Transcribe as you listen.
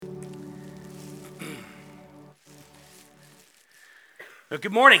Well,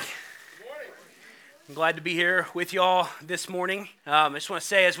 good morning. I'm glad to be here with y'all this morning. I just want to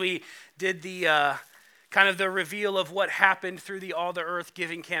say, as we did the kind of the reveal of what happened through the All the Earth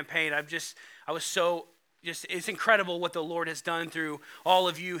Giving campaign, it's incredible what the Lord has done through all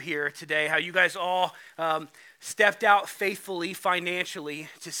of you here today. How you guys all stepped out faithfully financially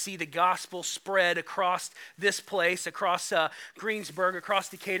to see the gospel spread across this place, across Greensburg, across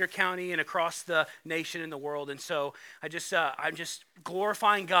Decatur County, and across the nation and the world. And so I'm just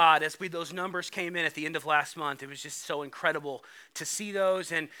glorifying God as those numbers came in at the end of last month. It was just so incredible to see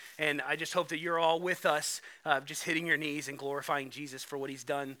those, and I just hope that you're all with us, just hitting your knees and glorifying Jesus for what he's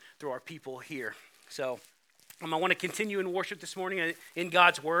done through our people here. So I want to continue in worship this morning in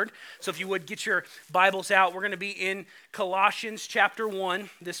God's Word. So if you would get your Bibles out, we're going to be in Colossians chapter 1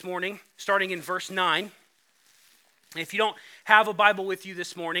 this morning, starting in verse 9. If you don't have a Bible with you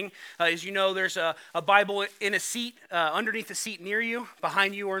this morning, as you know, there's a Bible in a seat, underneath a seat near you,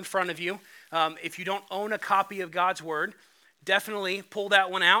 behind you, or in front of you. If you don't own a copy of God's Word, definitely pull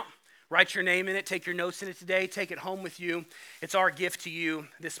that one out. Write your name in it, take your notes in it today, take it home with you. It's our gift to you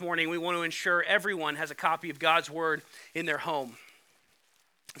this morning. We want to ensure everyone has a copy of God's Word in their home.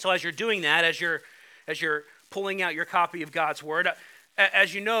 So as you're doing that, as you're pulling out your copy of God's Word,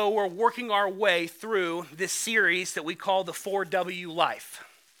 as you know, we're working our way through this series that we call the 4W Life.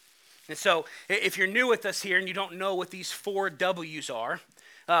 And so if you're new with us here and you don't know what these 4 W's are,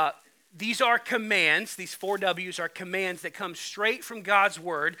 these are commands, these 4 W's are commands that come straight from God's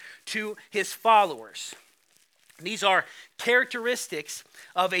Word to his followers. These are characteristics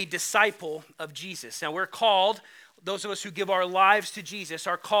of a disciple of Jesus. Now we're called, those of us who give our lives to Jesus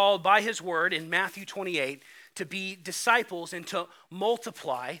are called by his Word in Matthew 28 to be disciples and to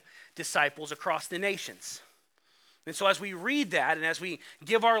multiply disciples across the nations. And so as we read that and as we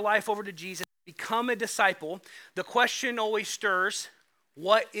give our life over to Jesus, become a disciple, the question always stirs,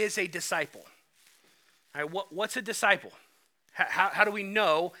 what is a disciple? All right, what's a disciple? How do we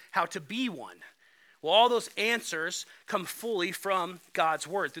know how to be one? Well, all those answers come fully from God's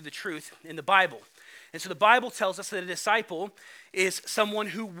Word through the truth in the Bible. And so the Bible tells us that a disciple is someone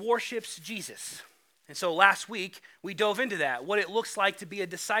who worships Jesus. And so last week, we dove into that, what it looks like to be a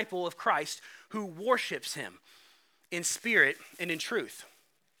disciple of Christ who worships him in spirit and in truth.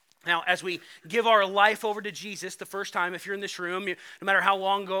 Now, as we give our life over to Jesus the first time, if you're in this room, no matter how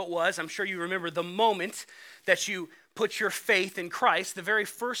long ago it was, I'm sure you remember the moment that you put your faith in Christ. The very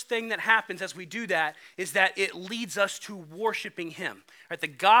first thing that happens as we do that is that it leads us to worshiping him. Right? The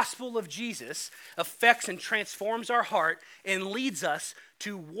gospel of Jesus affects and transforms our heart and leads us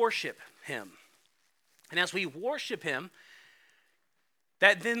to worship him. And as we worship him,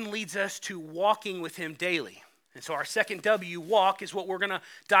 that then leads us to walking with him daily. And so our second W, walk, is what we're going to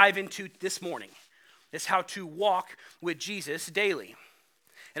dive into this morning. It's how to walk with Jesus daily.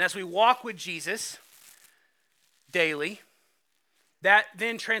 And as we walk with Jesus daily, that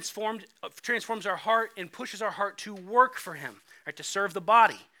then transforms our heart and pushes our heart to work for him, right, to serve the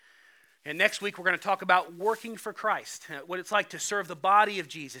body. And next week we're going to talk about working for Christ, what it's like to serve the body of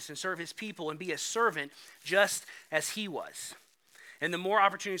Jesus and serve his people and be a servant just as he was. And the more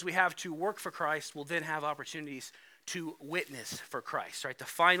opportunities we have to work for Christ, we'll then have opportunities to witness for Christ, right? The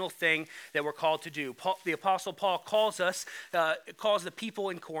final thing that we're called to do. The Apostle Paul calls the people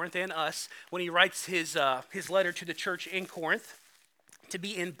in Corinth and us, when he writes his letter to the church in Corinth, to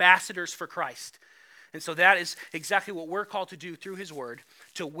be ambassadors for Christ. And so that is exactly what we're called to do through his word,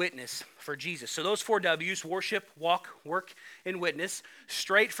 to witness for Jesus. So those 4 W's, worship, walk, work, and witness,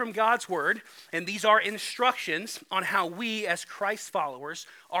 straight from God's word. And these are instructions on how we as Christ followers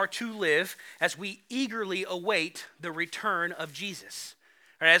are to live as we eagerly await the return of Jesus.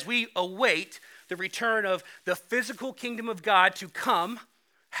 Or as we await the return of the physical kingdom of God to come,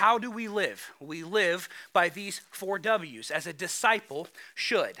 how do we live? We live by these 4 W's, as a disciple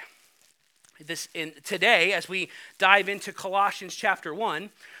should. Today, as we dive into Colossians chapter 1,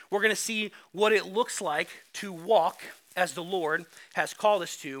 we're going to see what it looks like to walk as the Lord has called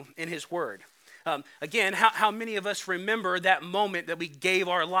us to in his word. Again, how many of us remember that moment that we gave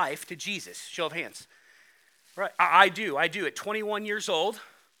our life to Jesus? Show of hands. Right, I do. At 21 years old,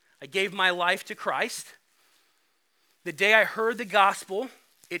 I gave my life to Christ. The day I heard the gospel,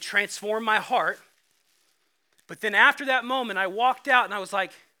 it transformed my heart. But then after that moment, I walked out and I was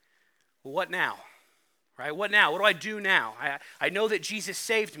like, well, what now? Right? What now? What do I do now? I know that Jesus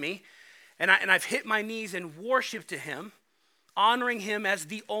saved me, and I've hit my knees and worshiped to him, honoring him as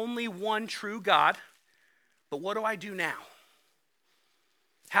the only one true God. But what do I do now?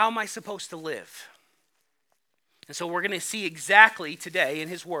 How am I supposed to live? And so we're going to see exactly today in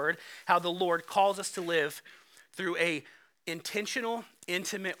his word how the Lord calls us to live through a intentional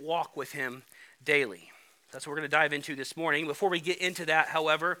intimate walk with him daily. That's what we're going to dive into this morning. Before we get into that,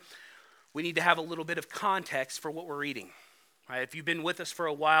 however, we need to have a little bit of context for what we're reading. Right? If you've been with us for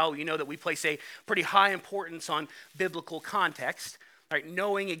a while, you know that we place a pretty high importance on biblical context. Right?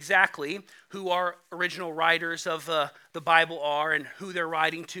 Knowing exactly who our original writers of the Bible are and who they're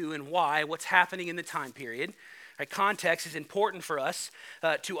writing to and why, what's happening in the time period. Right? Context is important for us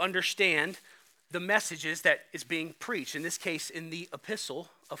to understand the messages that is being preached, in this case in the epistle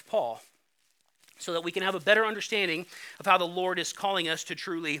of Paul, so that we can have a better understanding of how the Lord is calling us to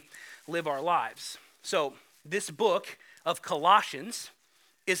truly live our lives. So this book of Colossians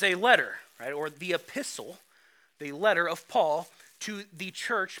is a letter, right, or the epistle, the letter of Paul to the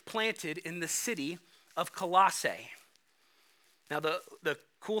church planted in the city of Colossae. Now, the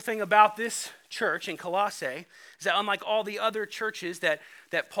cool thing about this church in Colossae is that unlike all the other churches that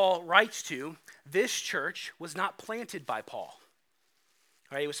Paul writes to, this church was not planted by Paul.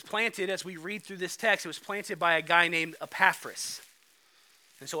 Right, it was planted, as we read through this text, it was planted by a guy named Epaphras.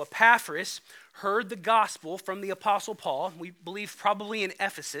 And so Epaphras heard the gospel from the Apostle Paul, we believe probably in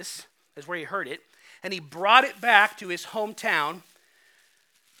Ephesus, is where he heard it, and he brought it back to his hometown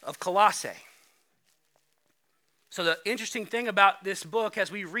of Colossae. So the interesting thing about this book,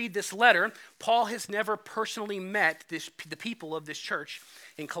 as we read this letter, Paul has never personally met the people of this church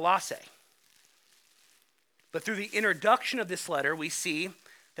in Colossae. But through the introduction of this letter, we see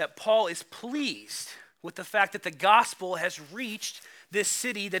that Paul is pleased with the fact that the gospel has reached this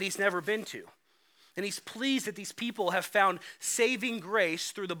city that he's never been to. And he's pleased that these people have found saving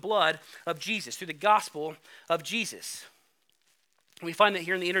grace through the blood of Jesus, through the gospel of Jesus. We find that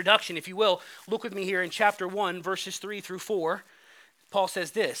here in the introduction. If you will, look with me here in chapter 1, verses 3 through 4. Paul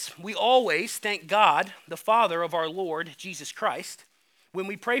says this: "We always thank God, the Father of our Lord Jesus Christ, when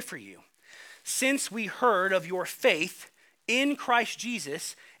we pray for you, since we heard of your faith in Christ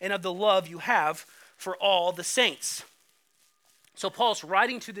Jesus and of the love you have for all the saints." So Paul's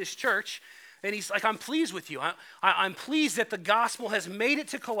writing to this church, and he's like, I'm pleased with you. I'm pleased that the gospel has made it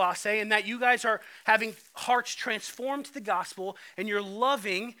to Colossae and that you guys are having hearts transformed to the gospel and you're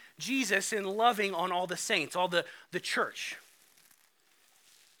loving Jesus and loving on all the saints, all the church.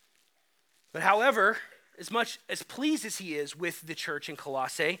 But however, as much as pleased as he is with the church in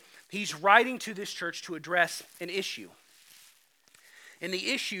Colossae, he's writing to this church to address an issue. And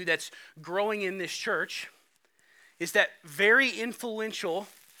the issue that's growing in this church is that very influential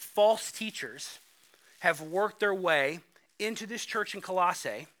false teachers have worked their way into this church in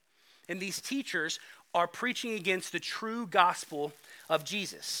Colossae, and these teachers are preaching against the true gospel of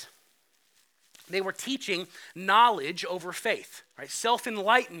Jesus. They were teaching knowledge over faith, right?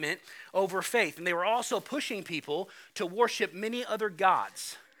 Self-enlightenment over faith, and they were also pushing people to worship many other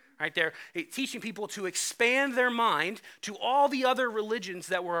gods. Right, they're teaching people to expand their mind to all the other religions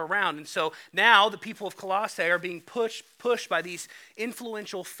that were around. And so now the people of Colossae are being pushed by these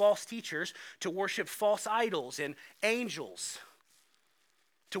influential false teachers to worship false idols and angels,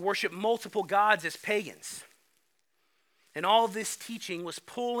 to worship multiple gods as pagans. And all of this teaching was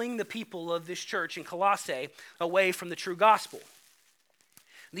pulling the people of this church in Colossae away from the true gospel.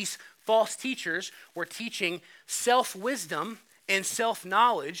 These false teachers were teaching self-wisdom and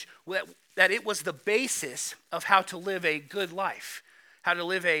self-knowledge that it was the basis of how to live a good life, how to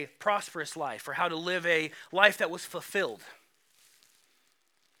live a prosperous life, or how to live a life that was fulfilled.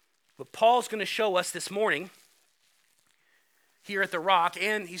 But Paul's going to show us this morning here at the Rock,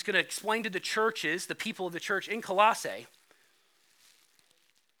 and he's going to explain to the churches, the people of the church in Colossae,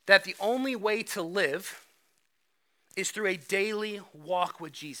 that the only way to live is through a daily walk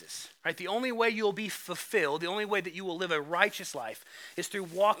with Jesus, right? The only way you'll be fulfilled, the only way that you will live a righteous life is through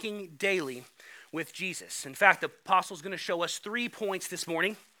walking daily with Jesus. In fact, the apostle's going to show us 3 points this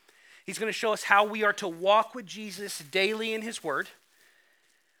morning. He's going to show us how we are to walk with Jesus daily in his word.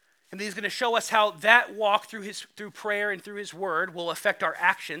 And then he's going to show us how that walk through prayer and through his word will affect our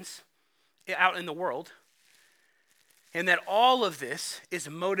actions out in the world. And that all of this is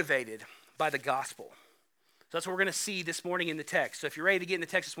motivated by the gospel. So that's what we're going to see this morning in the text. So if you're ready to get in the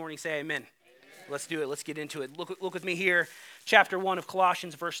text this morning, say amen. Amen. Let's do it. Let's get into it. Look with me here. Chapter 1 of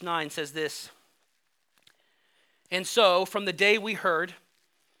Colossians, verse 9 says this: "And so, from the day we heard,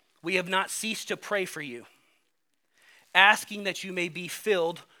 we have not ceased to pray for you, asking that you may be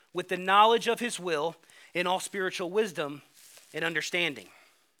filled with the knowledge of his will in all spiritual wisdom and understanding."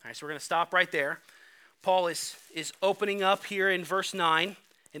 All right, so we're going to stop right there. Paul is opening up here in verse 9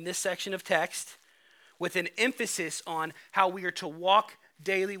 in this section of text with an emphasis on how we are to walk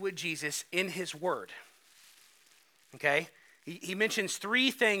daily with Jesus in his word. Okay? He mentions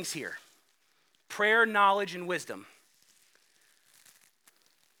 3 things here: prayer, knowledge, and wisdom.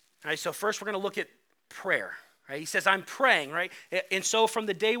 All right, so first we're going to look at prayer. Right? He says, I'm praying, right? And so from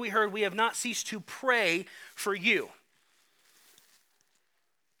the day we heard, we have not ceased to pray for you.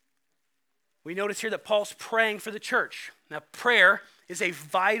 We notice here that Paul's praying for the church. Now, prayer is a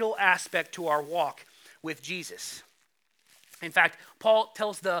vital aspect to our walk with Jesus. In fact, Paul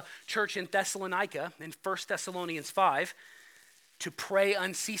tells the church in Thessalonica, in 1 Thessalonians 5, to pray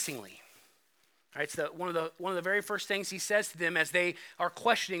unceasingly. All right, so one of the very first things he says to them as they are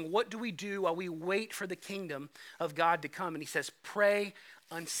questioning, what do we do while we wait for the kingdom of God to come? And he says, pray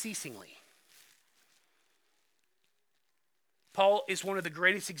unceasingly. Paul is one of the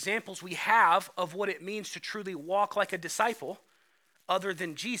greatest examples we have of what it means to truly walk like a disciple other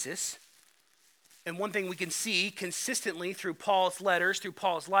than Jesus. And one thing we can see consistently through Paul's letters, through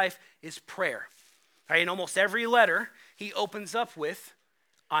Paul's life, is prayer. Right? In almost every letter, he opens up with,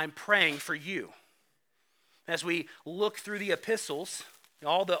 I'm praying for you. As we look through the epistles,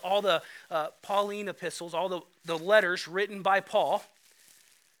 all the Pauline epistles, all the letters written by Paul,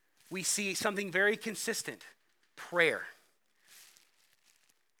 we see something very consistent, prayer.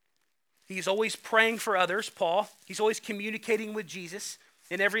 He's always praying for others, Paul. He's always communicating with Jesus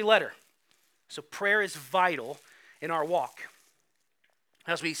in every letter. So prayer is vital in our walk.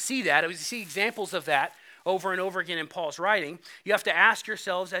 As we see that, as we see examples of that over and over again in Paul's writing, you have to ask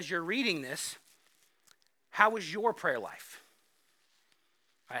yourselves as you're reading this, how is your prayer life?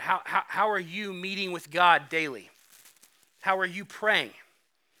 Right, how are you meeting with God daily? How are you praying?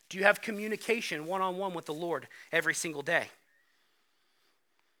 Do you have communication one-on-one with the Lord every single day?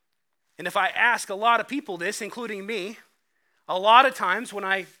 And if I ask a lot of people this, including me, a lot of times when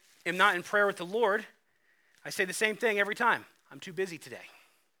I am not in prayer with the Lord, I say the same thing every time. I'm too busy today.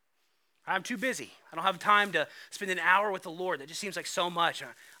 I'm too busy. I don't have time to spend an hour with the Lord. That just seems like so much.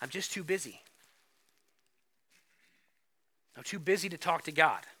 I'm just too busy. I'm too busy to talk to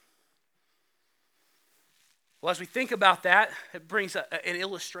God. Well, as we think about that, it brings an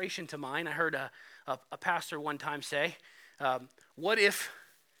illustration to mind. I heard a pastor one time say, what if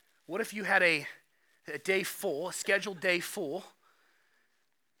you had a day full, a scheduled day full,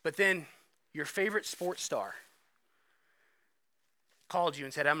 but then your favorite sports star called you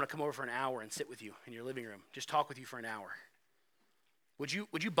and said, I'm going to come over for an hour and sit with you in your living room, just talk with you for an hour. Would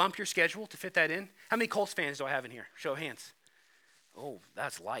you bump your schedule to fit that in? How many Colts fans do I have in here? Show of hands. Oh,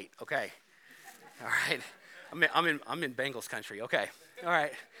 that's light. Okay. All right. I'm in Bengals country. Okay. All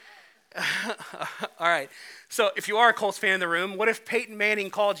right. All right. So if you are a Colts fan in the room, what if Peyton Manning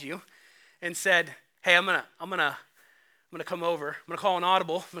called you and said, "Hey, I'm gonna come over. I'm gonna call an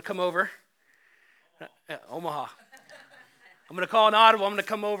audible. I'm gonna come over, Omaha. I'm gonna call an audible. I'm gonna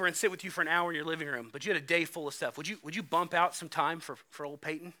come over and sit with you for an hour in your living room." But you had a day full of stuff. Would you bump out some time for old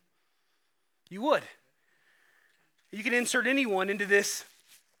Peyton? You would. You can insert anyone into this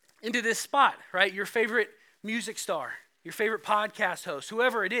spot, right? Your favorite music star, your favorite podcast host,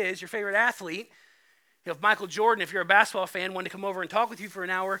 whoever it is, your favorite athlete. If Michael Jordan, if you're a basketball fan, wanted to come over and talk with you for an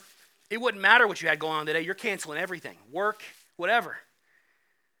hour, it wouldn't matter what you had going on today. You're canceling everything, work, whatever.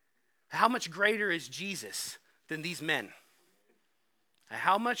 How much greater is Jesus than these men?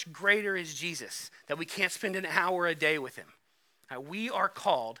 How much greater is Jesus that we can't spend an hour a day with him? We are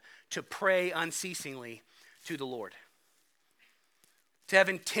called to pray unceasingly to the Lord. To have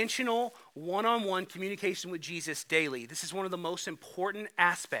intentional one-on-one communication with Jesus daily. This is one of the most important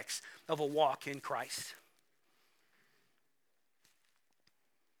aspects of a walk in Christ.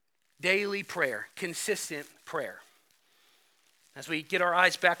 Daily prayer, consistent prayer. As we get our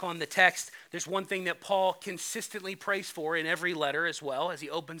eyes back on the text, there's one thing that Paul consistently prays for in every letter as well, as he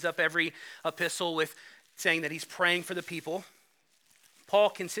opens up every epistle with saying that he's praying for the people. Paul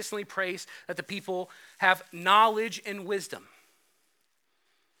consistently prays that the people have knowledge and wisdom.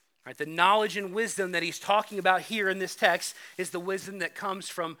 Right, the knowledge and wisdom that he's talking about here in this text is the wisdom that comes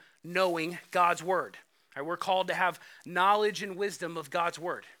from knowing God's word. Right, we're called to have knowledge and wisdom of God's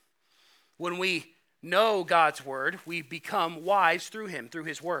word. When we know God's word, we become wise through him, through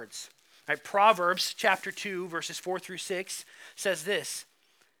his words. Right, Proverbs chapter 2, verses 4 through 6 says this.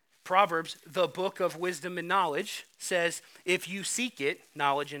 Proverbs, the book of wisdom and knowledge, says, if you seek it,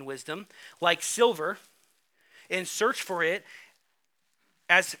 knowledge and wisdom, like silver, and search for it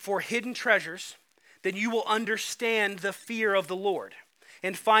as for hidden treasures, then you will understand the fear of the Lord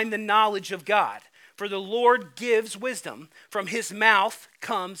and find the knowledge of God. For the Lord gives wisdom. From his mouth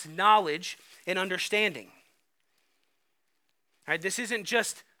comes knowledge and understanding. All right, this isn't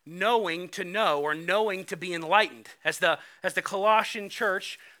just knowing to know or knowing to be enlightened. As the Colossian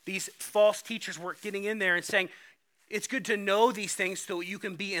church, these false teachers were getting in there and saying, it's good to know these things so you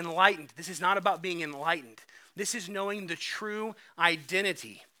can be enlightened. This is not about being enlightened. This is knowing the true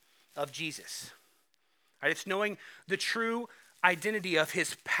identity of Jesus. Right? It's knowing the true identity of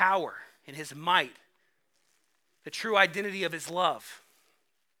his power and his might, the true identity of his love.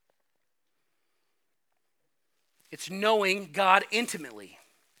 It's knowing God intimately.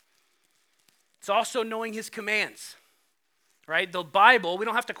 It's also knowing his commands, right? The Bible, we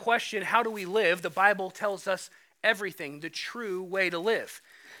don't have to question how do we live. The Bible tells us everything, the true way to live.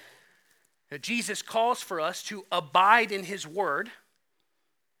 Now, Jesus calls for us to abide in his word,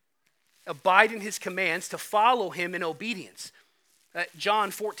 abide in his commands, to follow him in obedience.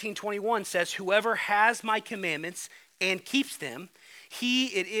 John 14:21 says, "Whoever has my commandments and keeps them, he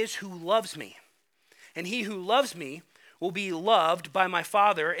it is who loves me. And he who loves me will be loved by my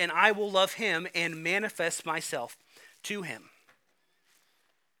Father, and I will love him and manifest myself to him."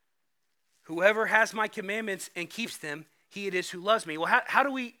 Whoever has my commandments and keeps them, he it is who loves me. Well, how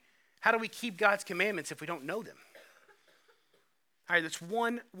do we keep God's commandments if we don't know them? All right, that's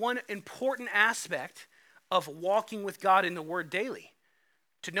one important aspect of walking with God in the Word daily,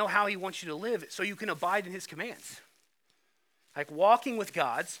 to know how he wants you to live so you can abide in his commands. Like walking with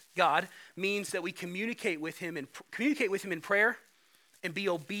God means that we communicate with him in prayer and be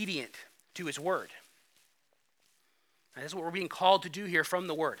obedient to his word. And that's what we're being called to do here from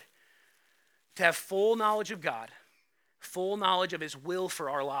the word. To have full knowledge of God, full knowledge of his will for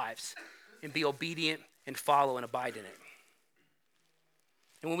our lives, and be obedient and follow and abide in it.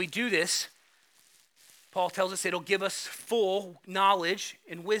 And when we do this, Paul tells us it'll give us full knowledge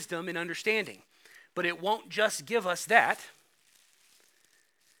and wisdom and understanding. But it won't just give us that.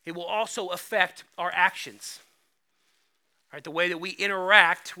 It will also affect our actions, right? The way that we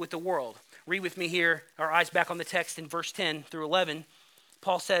interact with the world. Read with me here, our eyes back on the text in verse 10 through 11.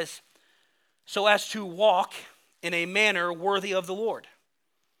 Paul says, "So as to walk in a manner worthy of the Lord,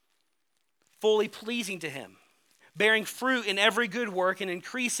 fully pleasing to him, bearing fruit in every good work and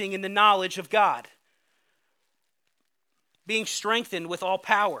increasing in the knowledge of God, being strengthened with all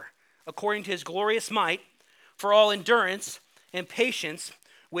power, according to his glorious might, for all endurance and patience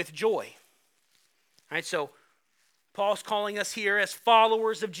with joy." All right, so Paul's calling us here as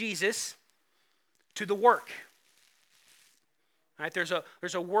followers of Jesus to the work. All right, there's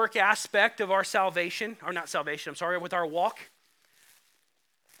a work aspect of our salvation, or not salvation, with our walk.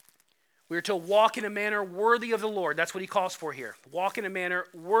 We are to walk in a manner worthy of the Lord. That's what he calls for here. Walk in a manner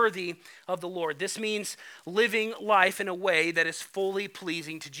worthy of the Lord. This means living life in a way that is fully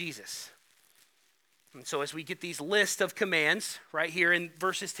pleasing to Jesus. And so as we get these list of commands right here in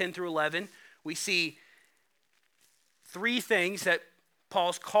verses 10 through 11, we see three things that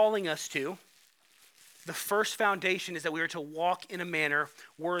Paul's calling us to. The first foundation is that we are to walk in a manner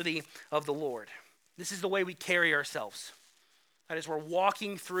worthy of the Lord. This is the way we carry ourselves. That is, we're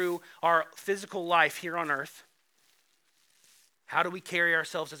walking through our physical life here on earth. How do we carry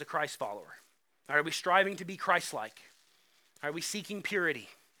ourselves as a Christ follower? Are we striving to be Christ-like? Are we seeking purity?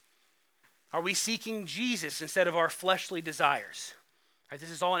 Are we seeking Jesus instead of our fleshly desires? Right, this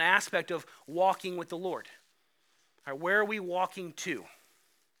is all an aspect of walking with the Lord. Right, where are we walking to?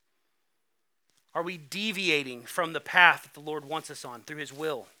 Are we deviating from the path that the Lord wants us on through his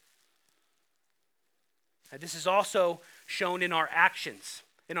will? Right, this is also shown in our actions,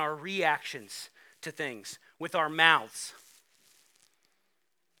 in our reactions to things, with our mouths.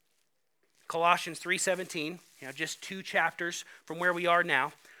 Colossians 3:17, just 2 chapters from where we are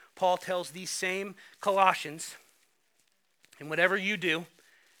now, Paul tells these same Colossians, "And whatever you do,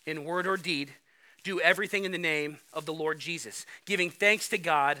 in word or deed, do everything in the name of the Lord Jesus, giving thanks to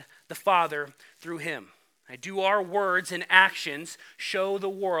God the Father through him." Do our words and actions show the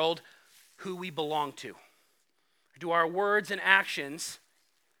world who we belong to? Do our words and actions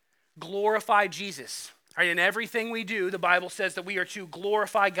glorify Jesus? In everything we do, the Bible says that we are to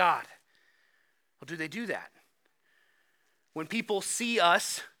glorify God. Well, do they do that? When people see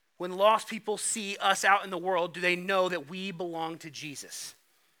us, when lost people see us out in the world, do they know that we belong to Jesus?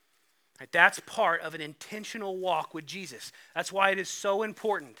 Right, that's part of an intentional walk with Jesus. That's why it is so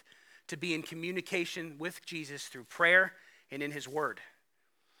important to be in communication with Jesus through prayer and in his word.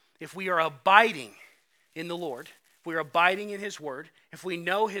 If we are abiding in the Lord, if we are abiding in his word, if we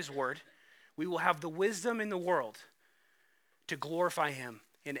know his word, we will have the wisdom in the world to glorify him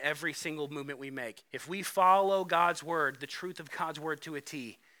in every single movement we make. If we follow God's word, the truth of God's word to a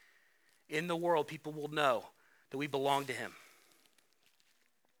T, in the world, people will know that we belong to him.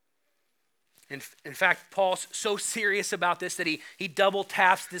 In fact, Paul's so serious about this that he double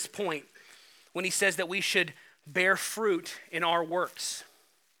taps this point when he says that we should bear fruit in our works.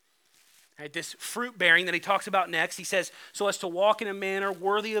 Right, this fruit bearing that he talks about next, he says, "So as to walk in a manner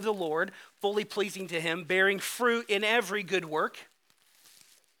worthy of the Lord, fully pleasing to him, bearing fruit in every good work."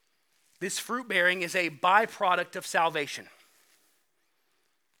 This fruit bearing is a byproduct of salvation.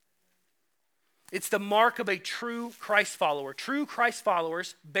 It's the mark of a true Christ follower. True Christ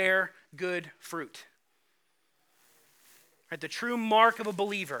followers bear good fruit. Right, the true mark of a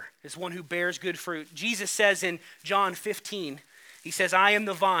believer is one who bears good fruit. Jesus says in John 15, he says, I am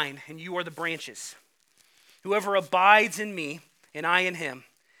the vine and you are the branches. Whoever abides in me and I in him,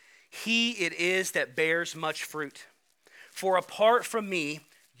 he it is that bears much fruit. For apart from me,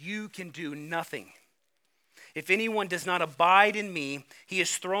 you can do nothing. If anyone does not abide in me, he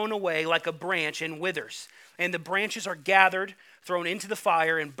is thrown away like a branch and withers, and the branches are gathered, thrown into the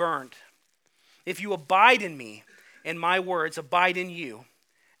fire, and burned. If you abide in me, and my words abide in you,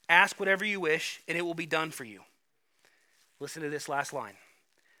 ask whatever you wish, and it will be done for you. Listen to this last line.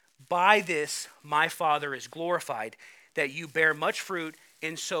 By this my Father is glorified, that you bear much fruit,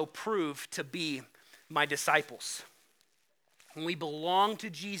 and so prove to be my disciples. When we belong to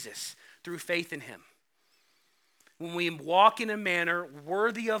Jesus through faith in him, when we walk in a manner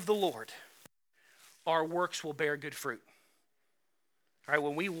worthy of the Lord, our works will bear good fruit. All right,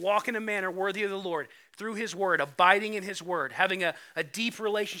 when we walk in a manner worthy of the Lord, through his word, abiding in his word, having a deep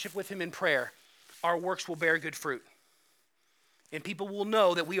relationship with him in prayer, our works will bear good fruit. And people will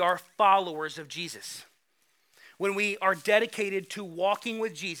know that we are followers of Jesus. When we are dedicated to walking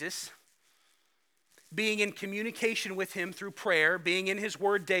with Jesus, being in communication with him through prayer, being in his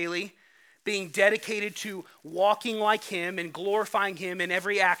word daily, being dedicated to walking like him and glorifying him in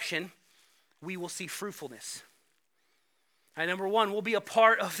every action, we will see fruitfulness. Right, number one, we'll be a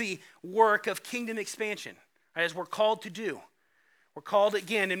part of the work of kingdom expansion, right, as we're called to do. We're called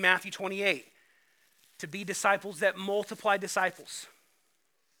again in Matthew 28 to be disciples that multiply disciples.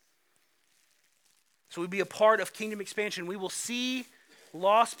 So we'll be a part of kingdom expansion. We will see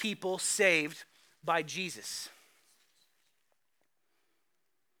lost people saved by Jesus.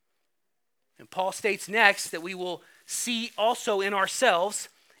 And Paul states next that we will see also in ourselves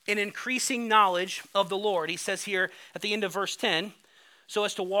an increasing knowledge of the Lord. He says here at the end of verse 10, so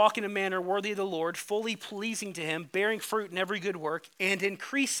as to walk in a manner worthy of the Lord, fully pleasing to him, bearing fruit in every good work, and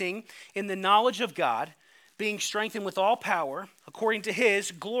increasing in the knowledge of God, being strengthened with all power, according to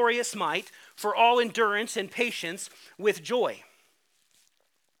his glorious might, for all endurance and patience with joy.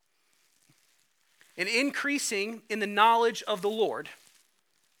 And increasing in the knowledge of the Lord,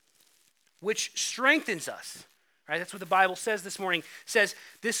 which strengthens us. Right? That's what the Bible says this morning. It says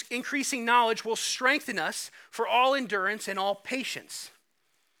this increasing knowledge will strengthen us for all endurance and all patience.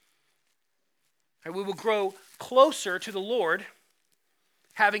 Right? We will grow closer to the Lord,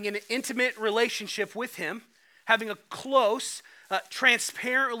 having an intimate relationship with him, having a close,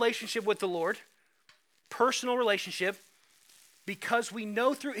 transparent relationship with the Lord, personal relationship, because we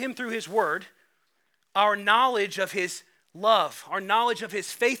know through him through his word, our knowledge of his love, our knowledge of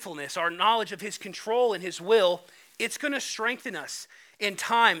his faithfulness, our knowledge of his control and his will, it's going to strengthen us in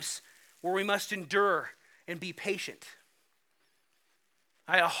times where we must endure and be patient.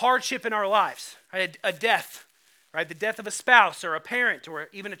 A hardship in our lives, a death, right? The death of a spouse or a parent or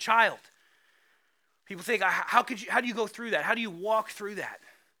even a child. People think, how do you go through that? How do you walk through that?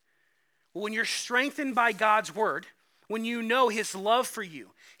 Well, when you're strengthened by God's word, when you know his love for you,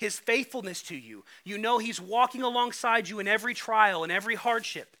 his faithfulness to you, you know he's walking alongside you in every trial and every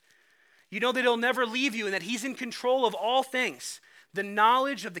hardship. You know that he'll never leave you and that he's in control of all things. The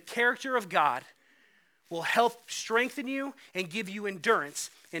knowledge of the character of God will help strengthen you and give you endurance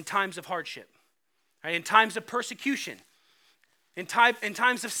in times of hardship, right? In times of persecution, in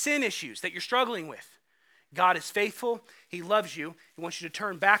times of sin issues that you're struggling with. God is faithful. He loves you. He wants you to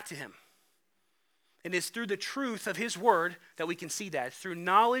turn back to him. And it's through the truth of his word that we can see that. It's through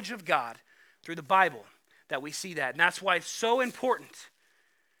knowledge of God, through the Bible, that we see that. And that's why it's so important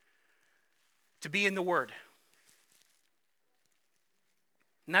to be in the word.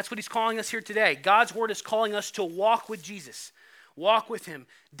 And that's what he's calling us here today. God's word is calling us to walk with Jesus. Walk with him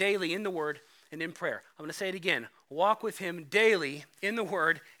daily in the word and in prayer. I'm going to say it again. Walk with him daily in the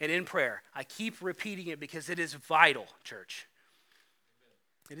word and in prayer. I keep repeating it because it is vital, church.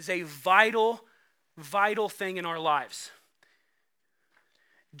 It is a vital thing in our lives.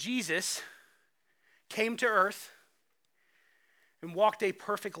 Jesus came to earth and walked a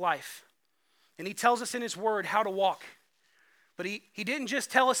perfect life. And he tells us in his word how to walk. But he didn't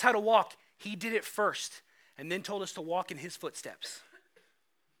just tell us how to walk. He did it first and then told us to walk in his footsteps.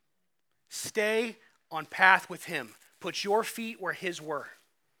 Stay on path with him. Put your feet where his were.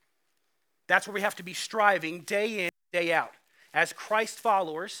 That's where we have to be striving day in, day out. As Christ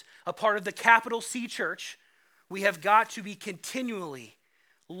followers, a part of the capital C church, we have got to be continually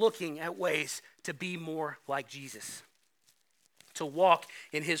looking at ways to be more like Jesus, to walk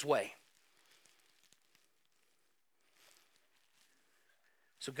in his way.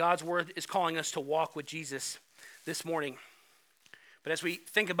 So God's word is calling us to walk with Jesus this morning. But as we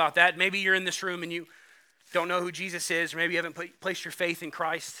think about that, maybe you're in this room and you don't know who Jesus is, or maybe you haven't placed your faith in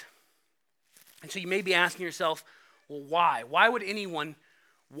Christ. And so you may be asking yourself, well, why? Why would anyone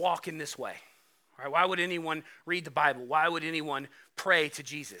walk in this way? All right, why would anyone read the Bible? Why would anyone pray to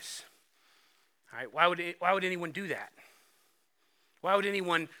Jesus? All right, why would anyone do that? Why would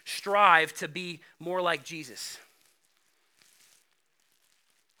anyone strive to be more like Jesus?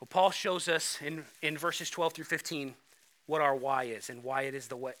 Well, Paul shows us in verses 12 through 15 what our why is and why it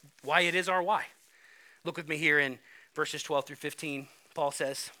is our why. Look with me here in verses 12 through 15. Paul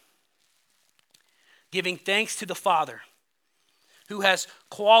says, giving thanks to the Father who has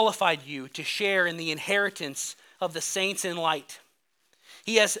qualified you to share in the inheritance of the saints in light.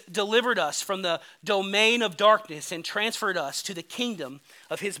 He has delivered us from the domain of darkness and transferred us to the kingdom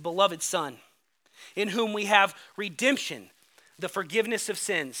of his beloved Son, in whom we have redemption, the forgiveness of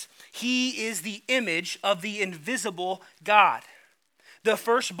sins. He is the image of the invisible God, the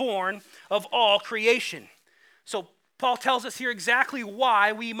firstborn of all creation. So Paul tells us here exactly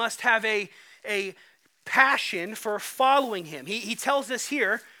why we must have a passion for following him. He tells us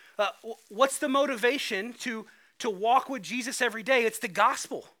here, what's the motivation to walk with Jesus every day? It's the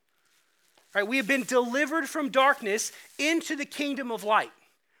gospel. Right? We have been delivered from darkness into the kingdom of light.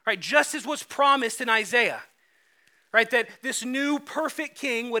 Right? Just as was promised in Isaiah. Right? That this new perfect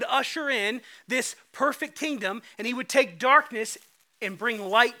king would usher in this perfect kingdom, and he would take darkness and bring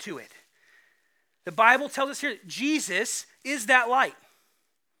light to it. The Bible tells us here, Jesus is that light.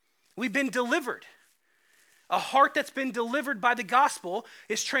 We've been delivered. A heart that's been delivered by the gospel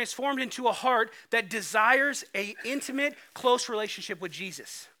is transformed into a heart that desires an intimate, close relationship with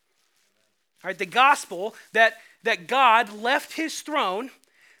Jesus. All right, the gospel that God left his throne,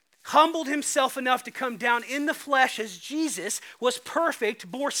 humbled himself enough to come down in the flesh as Jesus was perfect,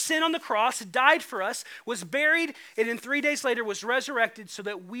 bore sin on the cross, died for us, was buried, and in 3 days later was resurrected so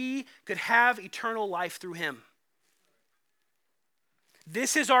that we could have eternal life through him.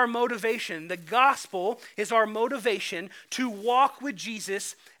 This is our motivation. The gospel is our motivation to walk with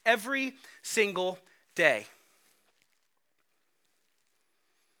Jesus every single day.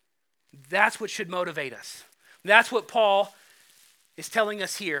 That's what should motivate us. That's what Paul is telling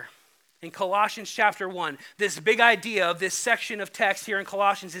us here in Colossians chapter 1. This big idea of this section of text here in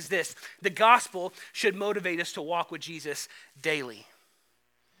Colossians is this: the gospel should motivate us to walk with Jesus daily.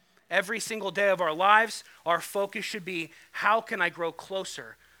 Every single day of our lives, our focus should be, how can I grow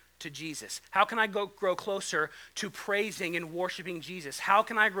closer to Jesus? How can I grow closer to praising and worshiping Jesus? How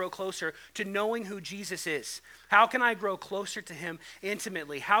can I grow closer to knowing who Jesus is? How can I grow closer to him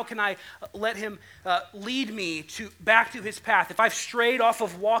intimately? How can I let him lead me back to his path? If I've strayed off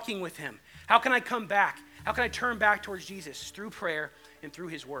of walking with him, how can I come back? How can I turn back towards Jesus? Through prayer and through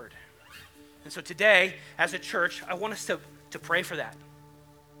his word. And so today, as a church, I want us to pray for that.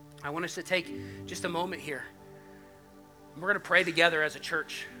 I want us to take just a moment here. We're going to pray together as a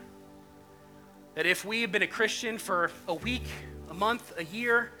church. That if we have been a Christian for a week, a month, a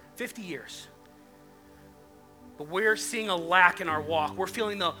year, 50 years, but we're seeing a lack in our walk, we're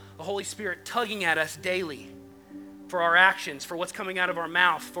feeling the Holy Spirit tugging at us daily for our actions, for what's coming out of our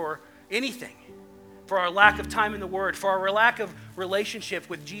mouth, for anything, for our lack of time in the Word, for our lack of relationship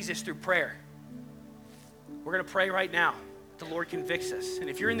with Jesus through prayer. We're going to pray right now. The Lord convicts us.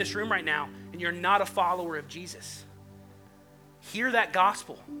 And if you're in this room right now and you're not a follower of Jesus, hear that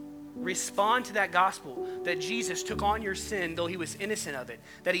gospel. Respond to that gospel that Jesus took on your sin, though he was innocent of it,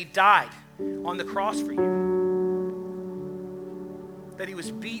 that he died on the cross for you, that he was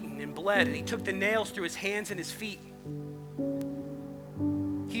beaten and bled, and he took the nails through his hands and his feet.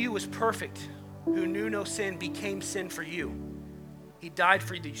 He who was perfect, who knew no sin, became sin for you. He died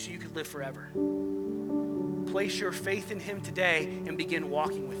for you so you could live forever. Place your faith in him today and begin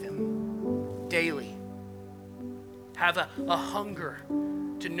walking with him daily. Have a hunger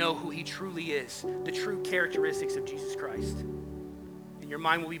to know who he truly is, the true characteristics of Jesus Christ. And your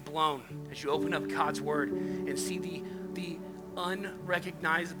mind will be blown as you open up God's word and see the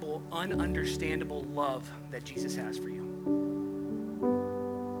unrecognizable, ununderstandable love that Jesus has for you.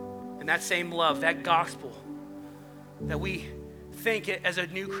 And that same love, that gospel that we think as a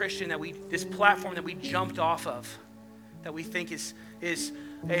new Christian, this platform that we jumped off of, that we think is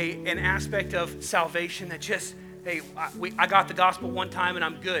an aspect of salvation that just, I got the gospel one time and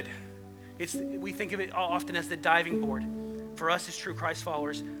I'm good. We think of it often as the diving board. For us as true Christ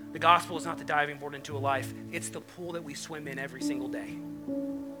followers, the gospel is not the diving board into a life. It's the pool that we swim in every single day.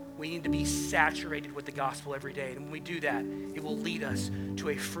 We need to be saturated with the gospel every day. And when we do that, it will lead us to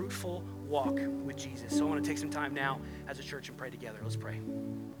a fruitful walk with Jesus. So I want to take some time now as a church and pray together. Let's pray.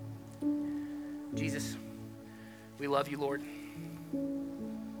 Jesus, we love you, Lord.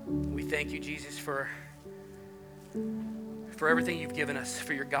 We thank you, Jesus, for everything you've given us,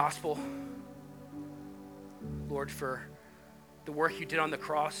 for your gospel. Lord, for the work you did on the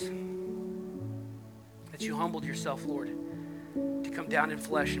cross, that you humbled yourself, Lord, to come down in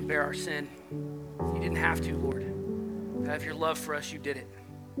flesh and bear our sin. You didn't have to, Lord. Out of your love for us, you did it.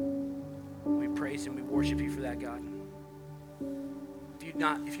 We praise and we worship you for that, God.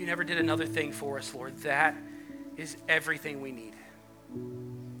 If you never did another thing for us, Lord, that is everything we need.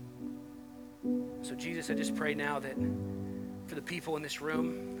 So Jesus, I just pray now that for the people in this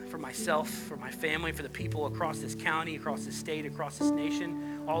room, for myself, for my family, for the people across this county, across this state, across this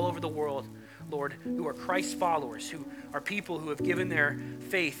nation, all over the world, Lord, who are Christ followers, who are people who have given their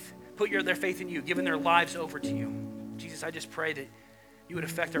faith, their faith in you, given their lives over to you. Jesus, I just pray that you would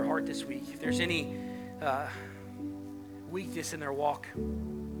affect their heart this week. If there's any weakness in their walk,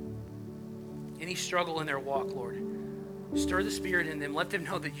 any struggle in their walk, Lord, stir the Spirit in them. Let them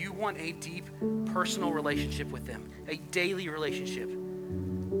know that you want a deep personal relationship with them, a daily relationship.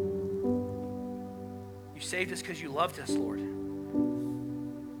 You saved us because you loved us, Lord. You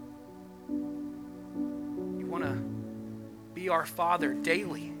want to be our Father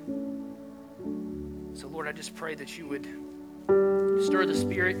daily. So, Lord, I just pray that you would stir the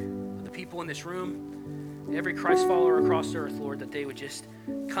spirit of the people in this room, every Christ follower across the earth, Lord, that they would just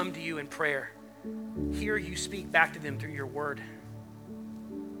come to you in prayer. Hear you speak back to them through your word.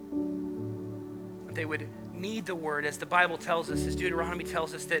 That they would need the word, as the Bible tells us, as Deuteronomy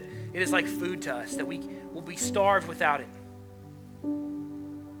tells us, that it is like food to us, that we will be starved without it.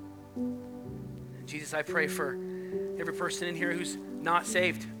 And Jesus, I pray for every person in here who's not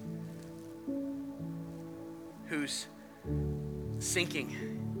saved, who's sinking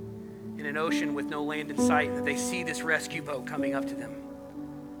in an ocean with no land in sight, that they see this rescue boat coming up to them.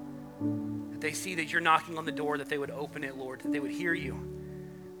 They see that you're knocking on the door, that they would open it, Lord, that they would hear you.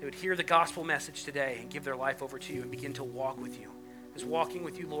 They would hear the gospel message today and give their life over to you and begin to walk with you. Because walking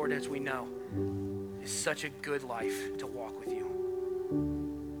with you, Lord, as we know, is such a good life to walk with you.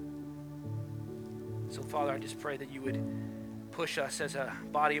 So, Father, I just pray that you would push us as a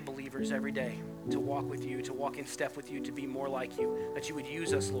body of believers every day to walk with you, to walk in step with you, to be more like you. That you would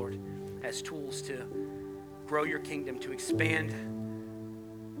use us, Lord, as tools to grow your kingdom, to expand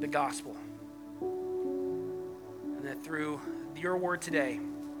the gospel. And that through your word today,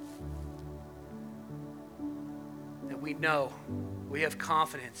 that we know, we have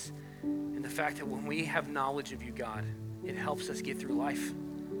confidence in the fact that when we have knowledge of you, God, it helps us get through life.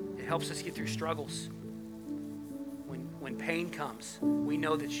 It helps us get through struggles. When pain comes, we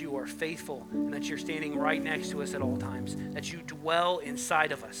know that you are faithful and that you're standing right next to us at all times, that you dwell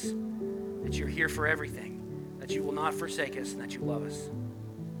inside of us, that you're here for everything, that you will not forsake us, and that you love us.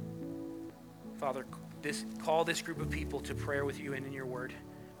 Father, call this group of people to prayer with you and in your word,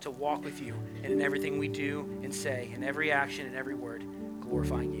 to walk with you, and in everything we do and say, in every action and every word,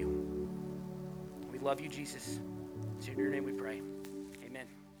 glorifying you. We love you, Jesus. It's in your name we pray.